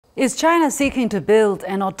Is China seeking to build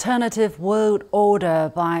an alternative world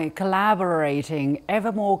order by collaborating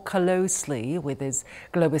ever more closely with its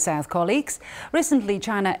Global South colleagues? Recently,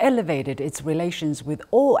 China elevated its relations with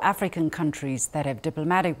all African countries that have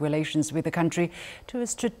diplomatic relations with the country to a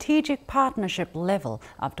strategic partnership level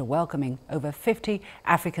after welcoming over 50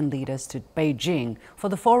 African leaders to Beijing for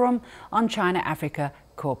the Forum on China-Africa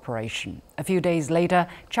Cooperation. A few days later,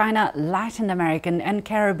 China, Latin American and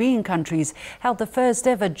Caribbean countries held the first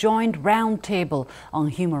ever joint roundtable on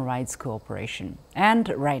human rights cooperation. And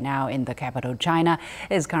right now in the capital, China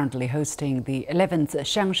is currently hosting the 11th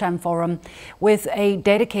Xiangshan Forum with a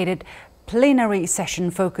dedicated plenary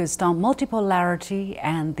session focused on multipolarity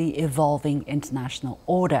and the evolving international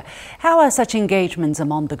order. How are such engagements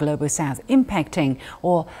among the Global South impacting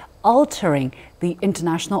or altering the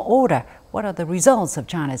international order? What are the results of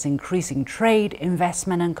China's increasing trade,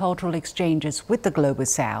 investment and cultural exchanges with the Global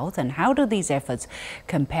South? And how do these efforts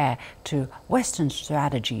compare to Western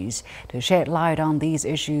strategies? To shed light on these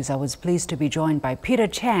issues, I was pleased to be joined by Peter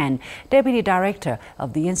Chang, Deputy Director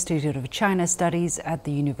of the Institute of China Studies at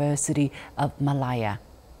the University of Malaya.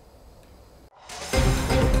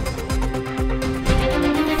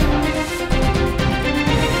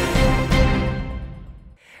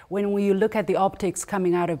 When you look at the optics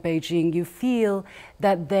coming out of Beijing, you feel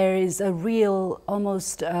that there is a real,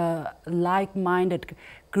 almost like-minded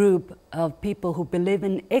group of people who believe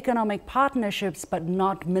in economic partnerships but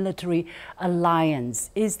not military alliance.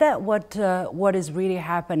 Is that what is really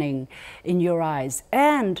happening in your eyes?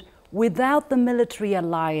 And without the military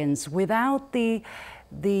alliance, without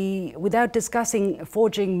without discussing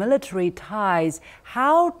forging military ties,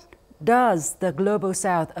 how does the Global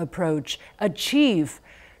South approach achieve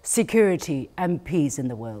security and peace in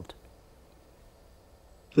the world?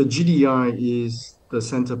 The GDI is the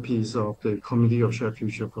centerpiece of the Committee of Shared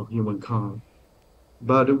Future for Humankind.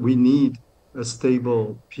 But we need a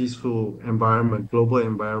stable, peaceful environment, global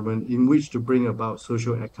environment in which to bring about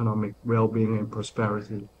socio-economic well-being and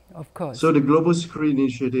prosperity. Of course. So the Global Security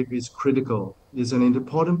Initiative is critical, is an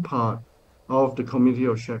important part of the Committee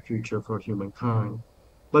of Shared Future for Humankind.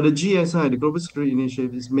 But the GSI, the Global Security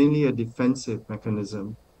Initiative, is mainly a defensive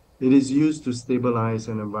mechanism. It is used to stabilize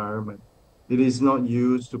an environment. It is not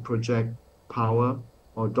used to project power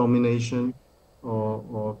or domination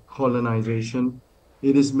or colonization.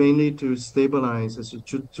 It is mainly to stabilize,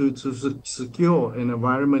 to secure an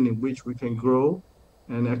environment in which we can grow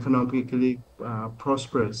and economically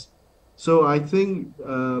prosperous. So I think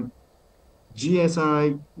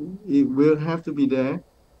GSI, it will have to be there.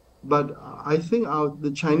 But I think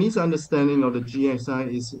the Chinese understanding of the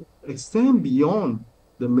GSI is extend beyond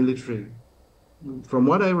the military. From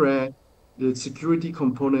what I read, the security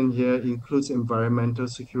component here includes environmental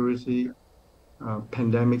security,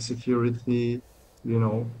 pandemic security,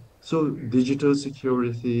 so digital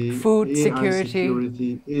security, Food AI security.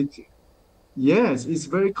 security. Yes, it's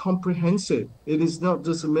very comprehensive. It is not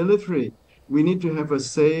just military. We need to have a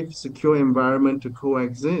safe, secure environment to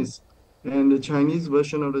coexist. And the Chinese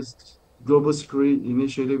version of this global security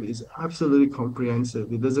initiative is absolutely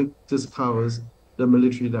comprehensive. It doesn't just cover the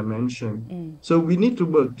military dimension. So we need to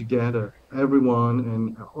work together, everyone,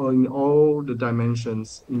 and in all the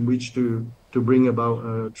dimensions in which to bring about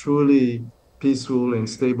a truly peaceful and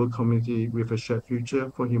stable community with a shared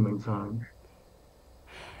future for humankind.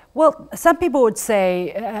 Well, some people would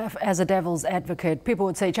say, as a devil's advocate, people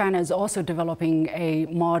would say China is also developing a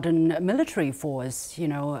modern military force.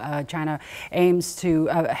 China aims to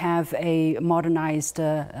have a modernized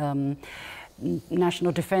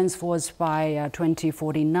national defense force by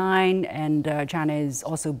 2049, and China is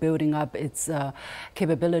also building up its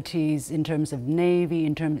capabilities in terms of navy,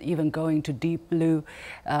 in terms even going to deep blue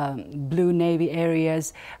navy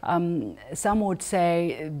areas. Some would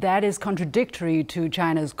say that is contradictory to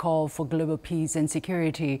China's call for global peace and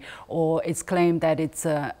security, or its claim that its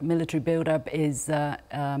military buildup is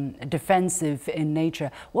defensive in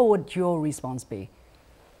nature. What would your response be?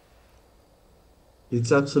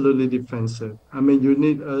 It's absolutely defensive. I mean, you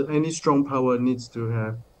need any strong power needs to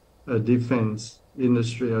have a defense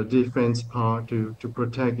industry, a defense power to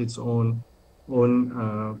protect its own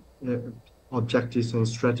objectives and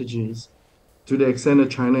strategies. To the extent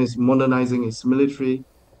that China is modernizing its military,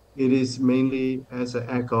 it is mainly as an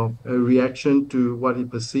act of a reaction to what it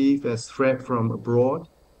perceives as threat from abroad.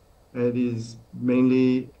 It is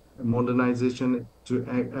mainly a modernization to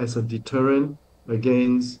act as a deterrent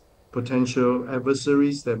against potential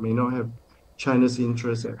adversaries that may not have China's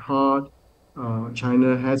interests at heart.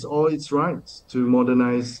 China has all its rights to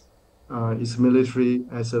modernize its military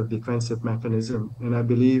as a defensive mechanism. And I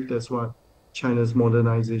believe that's what China's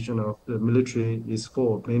modernization of the military is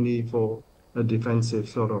for, mainly for a defensive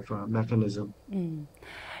sort of mechanism.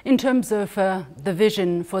 In terms of the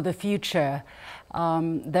vision for the future,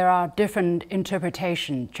 there are different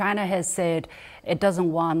interpretations. China has said it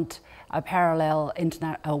doesn't want a parallel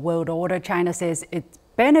world order. China says it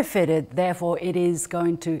benefited, therefore it is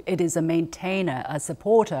a maintainer, a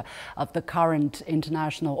supporter of the current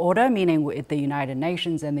international order, meaning with the United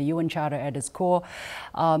Nations and the UN Charter at its core.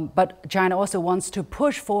 But China also wants to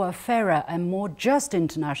push for a fairer and more just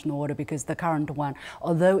international order, because the current one,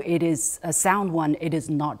 although it is a sound one, it is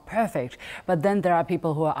not perfect. But then there are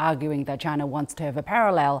people who are arguing that China wants to have a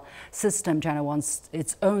parallel system. China wants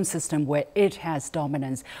its own system where it has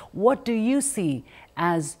dominance. What do you see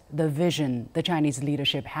as the vision the Chinese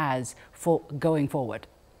leadership has for going forward?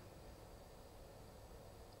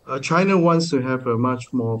 China wants to have a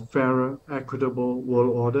much more fairer, equitable world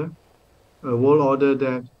order, a world order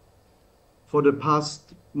that for the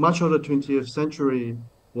past much of the 20th century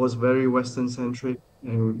was very Western-centric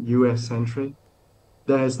and US-centric.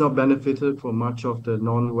 That has not benefited for much of the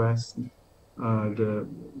non-West,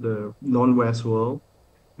 the non-West world.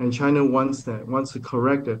 And China wants to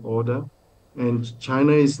correct that order. And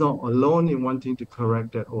China is not alone in wanting to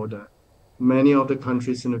correct that order. Many of the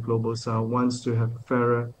countries in the global south wants to have a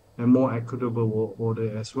fairer and more equitable world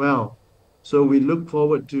order as well. So we look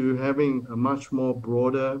forward to having a much more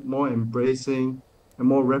broader, more embracing, and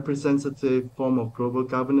more representative form of global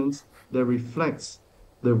governance that reflects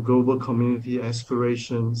the global community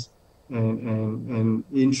aspirations and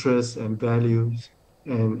interests and values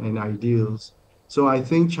and ideals. So I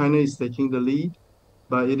think China is taking the lead,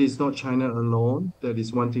 but it is not China alone that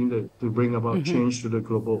is wanting to bring about change to the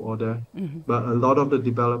global order. But a lot of the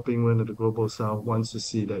developing world of the global south wants to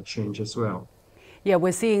see that change as well. Yeah,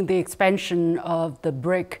 we're seeing the expansion of the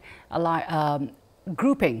BRIC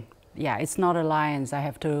grouping. Yeah, it's not alliance. I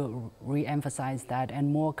have to re-emphasize that.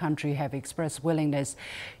 And more countries have expressed willingness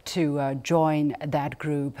to join that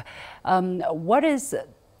group.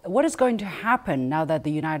 What is going to happen now that the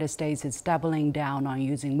United States is doubling down on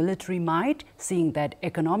using military might, seeing that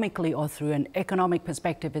economically or through an economic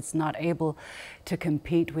perspective it's not able to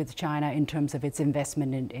compete with China in terms of its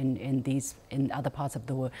investment in other parts of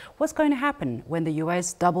the world? What's going to happen when the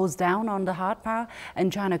US doubles down on the hard power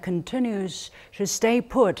and China continues to stay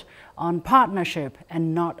put on partnership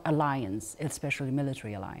and not alliance, especially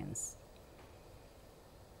military alliance?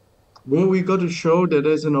 Well, we got to show that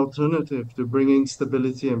there's an alternative to bringing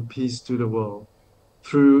stability and peace to the world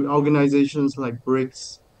through organizations like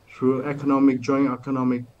BRICS, through joint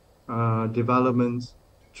economic developments,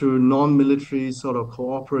 through non-military sort of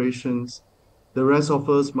cooperations. The rest of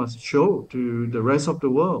us must show to the rest of the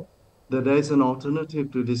world that there's an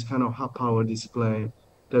alternative to this kind of hard power display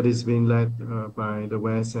that is being led by the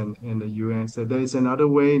West and the US, that there is another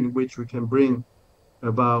way in which we can bring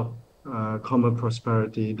about common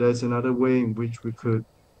prosperity. There's another way in which we could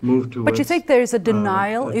move towards. But you think there is a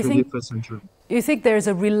denial? You 21st century. You think there is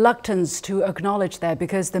a reluctance to acknowledge that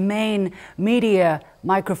because the main media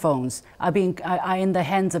microphones are in the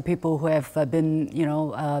hands of people who have been,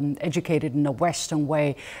 educated in a Western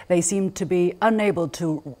way. They seem to be unable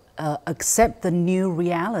to accept the new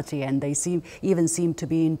reality, and they even seem to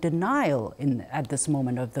be in denial at this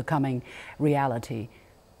moment of the coming reality.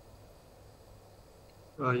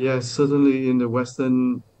 Yes, certainly in the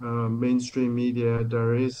Western mainstream media,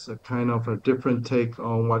 there is a kind of a different take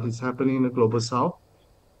on what is happening in the global south.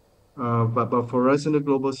 But for us in the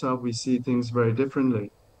global south, we see things very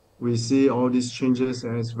differently. We see all these changes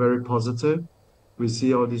as very positive. We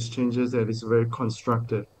see all these changes that is very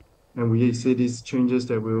constructive. And we see these changes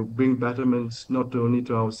that will bring betterments not only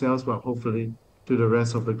to ourselves, but hopefully to the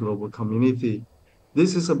rest of the global community.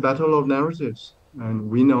 This is a battle of narratives, and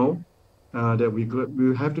we know that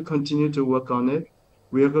we have to continue to work on it.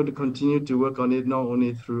 We are going to continue to work on it not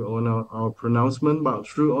only through our pronouncement, but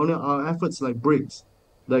through our efforts like BRICS,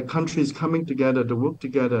 like countries coming together to work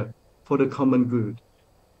together for the common good.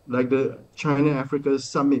 Like the China-Africa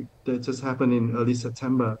Summit that just happened in early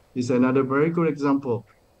September is another very good example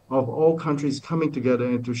of all countries coming together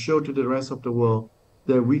and to show to the rest of the world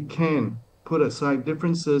that we can put aside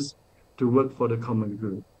differences to work for the common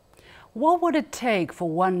good. What would it take for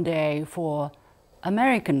one day for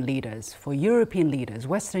American leaders, for European leaders,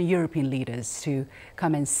 Western European leaders to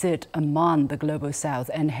come and sit among the global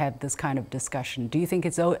south and have this kind of discussion? Do you think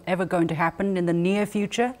it's ever going to happen in the near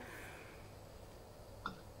future?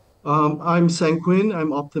 I'm sanguine,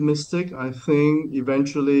 I'm optimistic. I think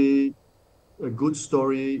eventually a good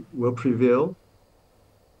story will prevail,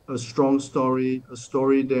 a strong story, a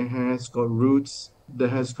story that has got roots that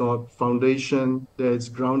has got foundation, that is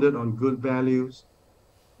grounded on good values,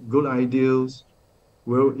 good ideals,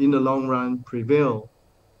 will in the long run prevail.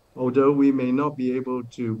 Although we may not be able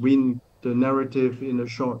to win the narrative in the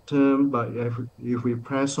short term, but if we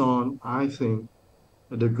press on, I think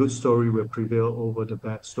the good story will prevail over the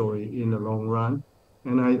bad story in the long run.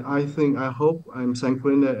 And I hope, I'm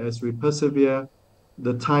sanguine that as we persevere,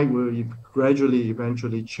 the tide will gradually,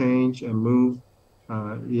 eventually change and move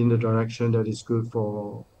in the direction that is good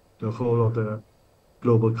for the whole of the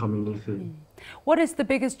global community. What is the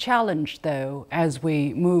biggest challenge, though, as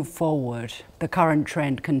we move forward? The current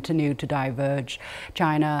trend continue to diverge.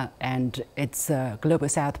 China and its Global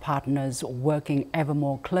South partners working ever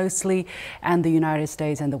more closely, and the United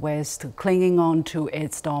States and the West clinging on to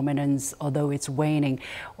its dominance, although it's waning.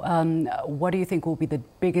 What do you think will be the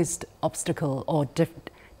biggest obstacle or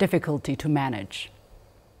difficulty to manage?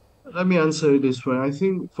 Let me answer it this way. I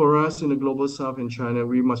think for us in the Global South in China,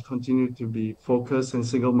 we must continue to be focused and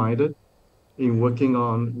single-minded in working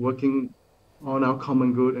on our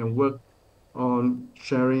common good and work on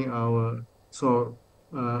sharing our sort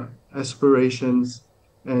of aspirations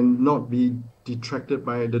and not be detracted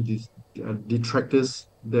by the detractors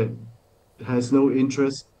that has no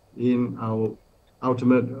interest in our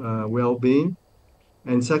ultimate well-being.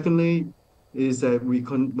 And secondly, is that we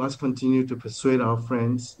must continue to persuade our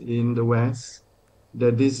friends in the West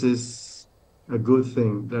that this is a good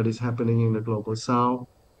thing that is happening in the global South.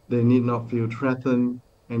 They need not feel threatened,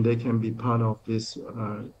 and they can be part of this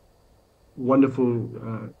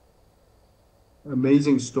wonderful,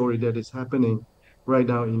 amazing story that is happening right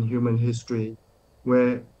now in human history,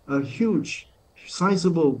 where a huge,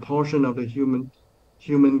 sizable portion of the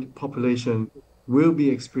human population will be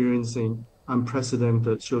experiencing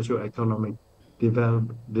unprecedented socioeconomic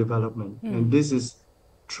development. And this is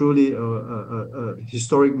truly a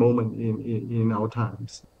historic moment in our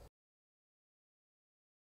times.